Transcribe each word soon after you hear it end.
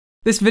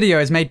This video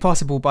is made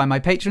possible by my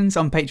patrons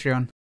on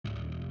Patreon.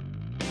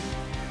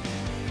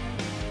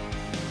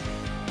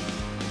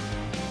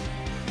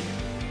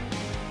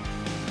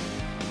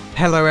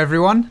 Hello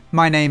everyone,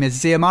 my name is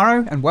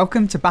Ziamaro and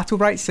welcome to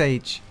Battlerite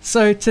Sage.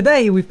 So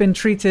today we've been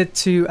treated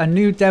to a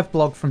new dev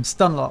blog from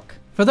Stunlock.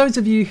 For those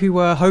of you who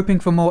were hoping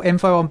for more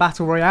info on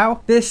Battle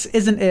Royale, this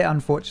isn't it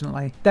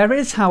unfortunately. There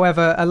is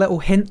however a little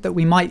hint that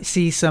we might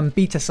see some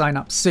beta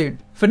signups soon.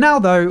 For now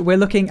though, we're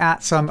looking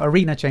at some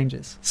arena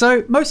changes.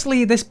 So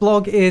mostly this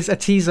blog is a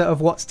teaser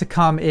of what's to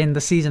come in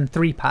the Season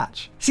 3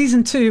 patch.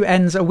 Season 2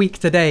 ends a week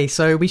today,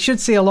 so we should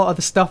see a lot of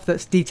the stuff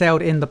that's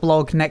detailed in the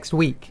blog next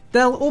week.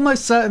 There'll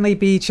almost certainly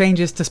be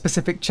changes to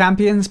specific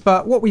champions,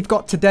 but what we've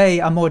got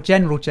today are more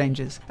general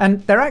changes,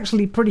 and they're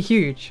actually pretty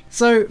huge.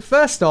 So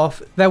first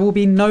off, there will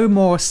be no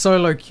more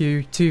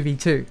SoloQ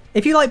 2v2.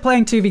 If you like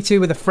playing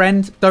 2v2 with a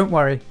friend, don't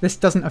worry, this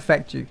doesn't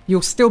affect you.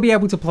 You'll still be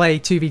able to play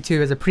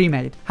 2v2 as a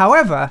pre-made.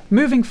 However,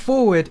 moving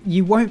forward,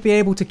 you won't be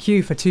able to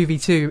queue for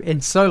 2v2 in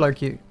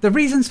SoloQ. The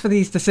reasons for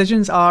these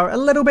decisions are a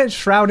little bit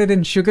shrouded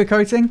in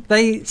sugarcoating.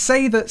 They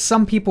say that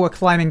some people are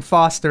climbing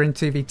faster in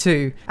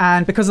 2v2,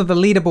 and because of the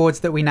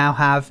leaderboards that we now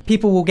have,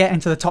 people will get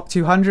into the top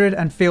 200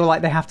 and feel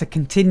like they have to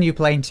continue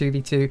playing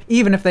 2v2,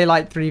 even if they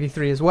like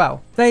 3v3 as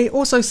well. They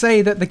also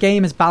say that the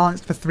game is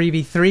balanced for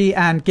 3v3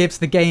 and gives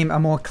the game a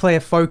more clear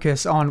focus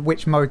on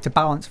which mode to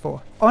balance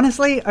for.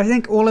 Honestly, I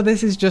think all of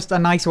this is just a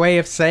nice way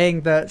of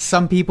saying that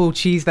some people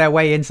cheese their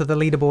way into the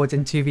leaderboards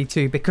in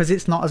 2v2 because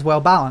it's not as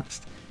well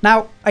balanced.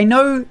 Now, I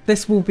know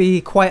this will be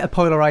quite a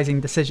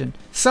polarizing decision.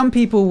 Some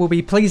people will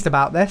be pleased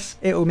about this.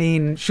 It will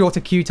mean shorter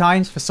queue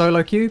times for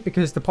solo queue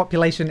because the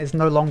population is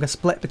no longer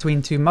split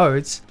between two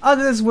modes.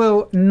 Others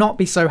will not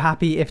be so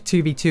happy if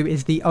 2v2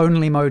 is the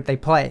only mode they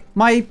play.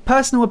 My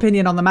personal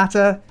opinion on the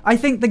matter, I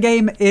think the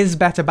game is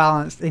better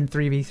balanced in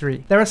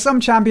 3v3. There are some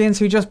champions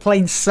who just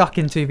plain suck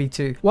in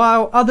 2v2,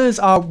 while others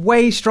are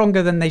way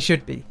stronger than they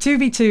should be.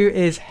 2v2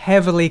 is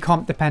heavily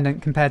comp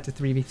dependent compared to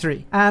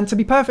 3v3. And to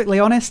be perfectly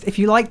honest, if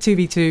you like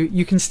 2v2,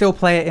 you can still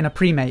play it in a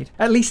pre-made.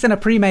 At least in a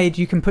pre-made,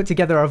 you can put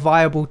together a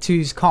viable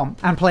 2s comp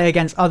and play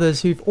against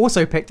others who've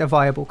also picked a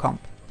viable comp.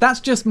 That's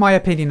just my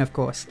opinion, of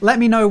course. Let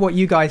me know what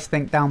you guys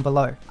think down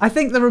below. I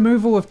think the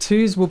removal of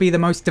 2s will be the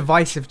most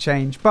divisive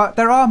change, but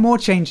there are more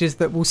changes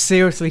that will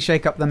seriously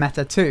shake up the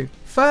meta too.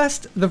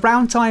 First, the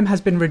round time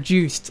has been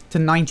reduced to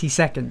 90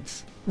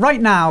 seconds.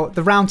 Right now,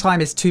 the round time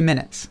is 2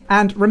 minutes,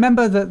 and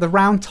remember that the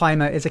round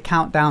timer is a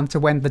countdown to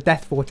when the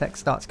death vortex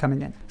starts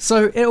coming in.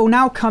 So it will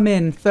now come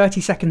in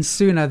 30 seconds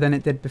sooner than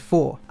it did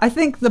before. I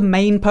think the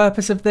main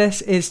purpose of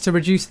this is to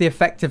reduce the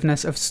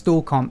effectiveness of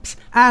stall comps,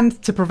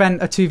 and to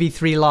prevent a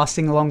 2v3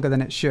 lasting longer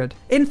than it should.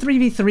 In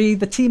 3v3,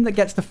 the team that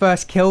gets the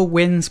first kill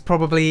wins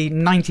probably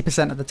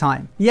 90% of the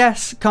time.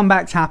 Yes,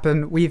 comebacks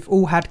happen, we've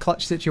all had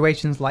clutch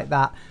situations like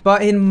that,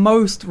 but in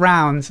most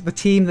rounds, the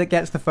team that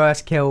gets the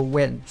first kill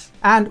wins.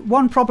 And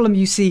one problem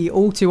you see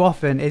all too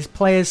often is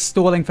players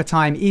stalling for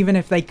time even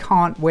if they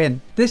can't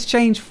win. This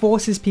change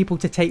forces people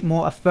to take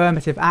more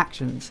affirmative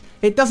actions.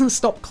 It doesn't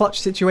stop clutch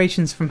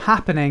situations from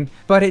happening,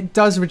 but it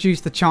does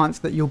reduce the chance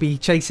that you'll be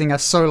chasing a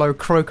solo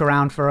croak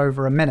around for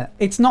over a minute.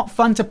 It's not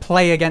fun to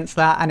play against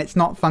that, and it's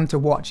not fun to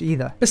watch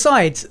either.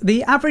 Besides,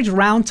 the average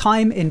round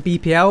time in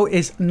BPL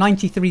is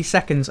 93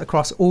 seconds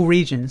across all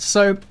regions,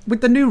 so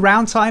with the new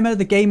round timer,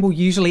 the game will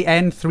usually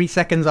end 3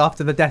 seconds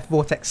after the death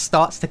vortex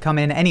starts to come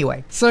in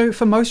anyway. So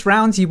for most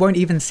rounds, you won't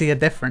even see a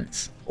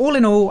difference. All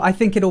in all, I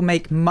think it'll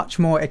make much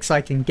more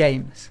exciting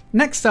games.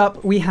 Next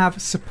up, we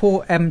have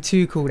support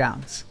M2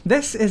 cooldowns.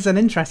 This is an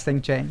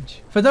interesting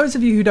change. For those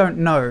of you who don't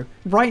know,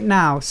 right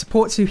now,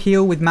 supports who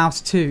heal with mouse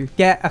 2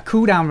 get a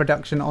cooldown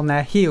reduction on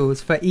their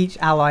heals for each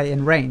ally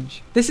in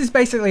range. This is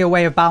basically a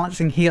way of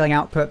balancing healing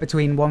output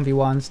between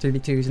 1v1s,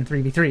 2v2s and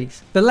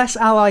 3v3s. The less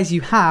allies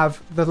you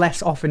have, the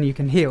less often you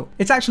can heal.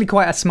 It's actually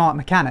quite a smart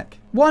mechanic.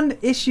 One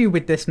issue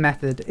with this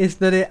method is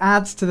that it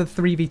adds to the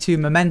 3v2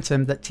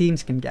 momentum that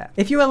teams can get.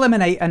 If you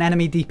eliminate an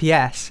enemy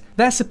DPS,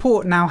 their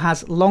support now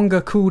has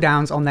longer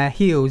cooldowns on their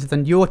heals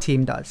than your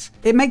team does.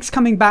 It makes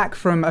coming back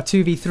from a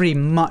 2v3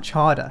 much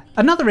harder.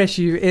 Another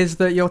issue is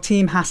that your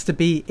team has to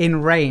be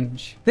in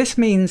range. This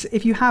means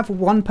if you have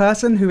one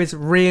person who is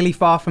really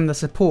far from the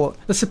support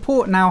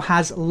now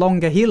has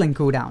longer healing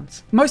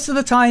cooldowns. Most of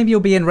the time you'll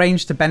be in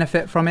range to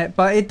benefit from it,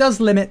 but it does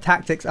limit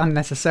tactics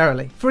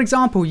unnecessarily. For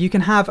example, you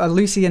can have a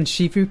Lucy and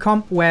Shifu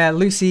comp where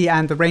Lucy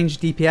and the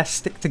ranged DPS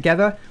stick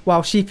together,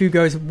 while Shifu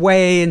goes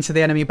way into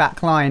the enemy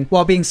back line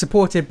while being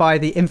supported by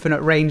the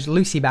infinite range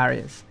Lucy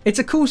barriers. It's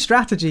a cool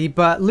strategy,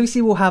 but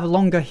Lucy will have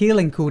longer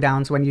healing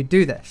cooldowns when you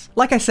do this.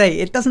 Like I say,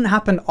 it doesn't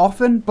happen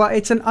often, but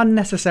it's an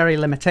unnecessary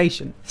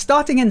limitation.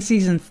 Starting in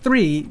Season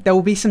 3, there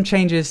will be some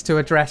changes to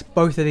address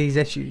both of these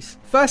issues.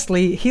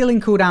 Firstly, healing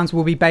cooldowns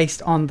will be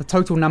based on the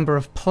total number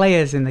of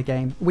players in the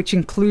game, which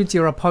includes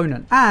your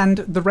opponent, and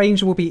the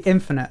range will be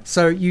infinite,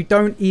 so you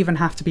don't even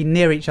have to be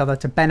near each other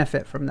to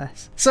benefit from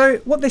this. So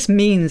what this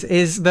means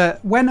is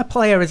that when a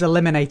player is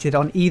eliminated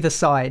on either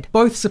side,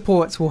 both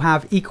supports will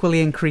have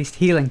equally increased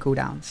healing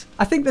cooldowns.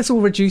 I think this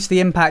will reduce the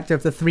impact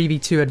of the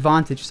 3v2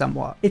 advantage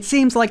somewhat. It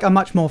seems like a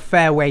much more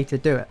fair way to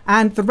do it,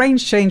 and the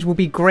range change will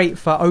be great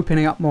for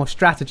opening up more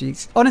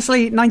strategies.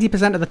 Honestly,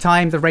 90% of the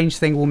time the range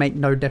thing will make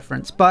no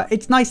difference, but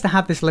it's nice to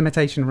have this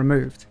limitation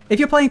removed. If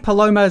you're playing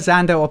Paloma,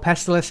 Xander, or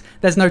Pestilus,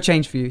 there's no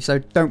change for you, so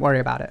don't worry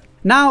about it.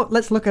 Now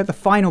let's look at the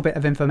final bit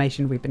of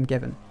information we've been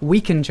given.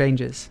 Weaken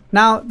changes.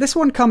 Now this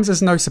one comes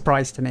as no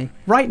surprise to me.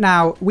 Right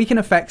now, weaken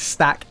effects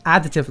stack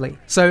additively.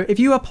 So if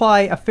you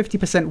apply a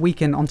 50%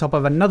 weaken on top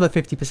of another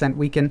 50%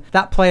 weaken,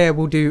 that player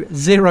will do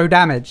 0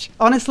 damage.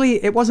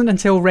 Honestly, it wasn't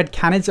until Red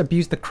Canids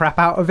abused the crap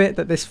out of it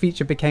that this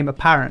feature became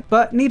apparent.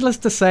 But needless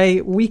to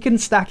say, weaken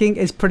stacking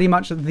is pretty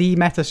much the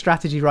meta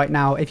strategy right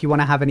now if you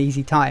want to have an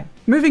easy time.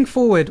 Moving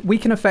forward,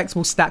 weaken effects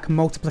will stack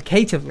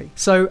multiplicatively.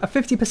 So a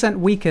 50%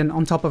 weaken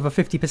on top of a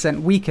 50%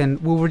 weaken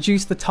will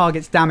reduce the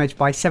target's damage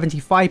by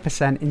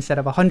 75% instead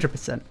of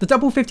 100%. The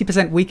double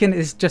 50% weaken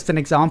is just an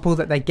example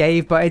that they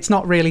gave, but it's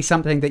not really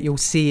something that you'll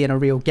see in a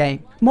real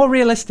game. More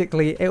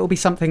realistically, it will be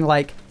something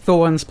like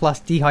Thorns plus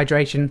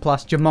Dehydration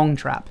plus Jamong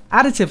Trap.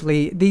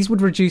 Additively, these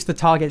would reduce the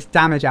target's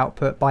damage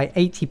output by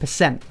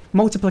 80%.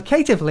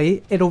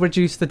 Multiplicatively, it'll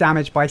reduce the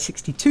damage by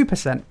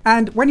 62%.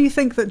 And when you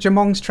think that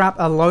Jamong's Trap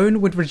alone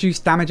would reduce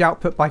damage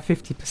output by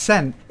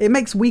 50%, it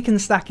makes weaken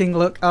stacking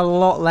look a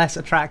lot less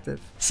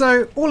attractive.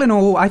 So all in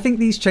all, I think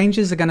these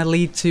changes are going to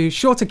lead to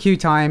shorter queue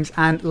times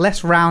and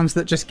less rounds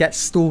that just get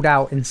stalled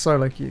out in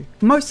solo queue.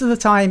 Most of the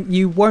time,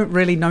 you won't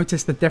really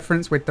notice the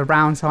difference with the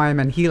round time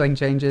and healing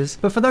changes,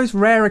 but for those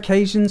rare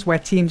occasions where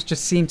teams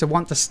just seem to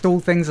want to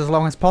stall things as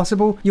long as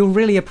possible, you'll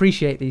really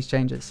appreciate these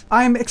changes.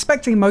 I'm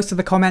expecting most of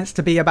the comments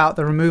to be about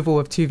the removal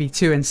of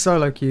 2v2 in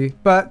solo queue,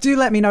 but do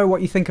let me know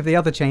what you think of the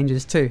other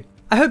changes too.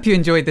 I hope you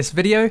enjoyed this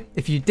video.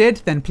 If you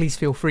did, then please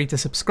feel free to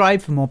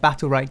subscribe for more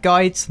Battlerite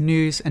guides,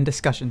 news, and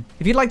discussion.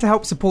 If you'd like to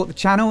help support the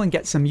channel and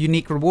get some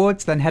unique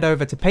rewards, then head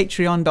over to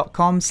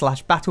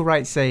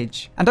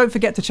patreon.com/battleritesage. And don't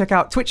forget to check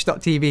out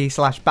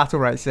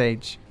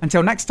twitch.tv/battleritesage.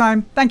 Until next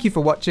time, thank you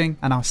for watching,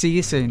 and I'll see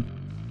you soon.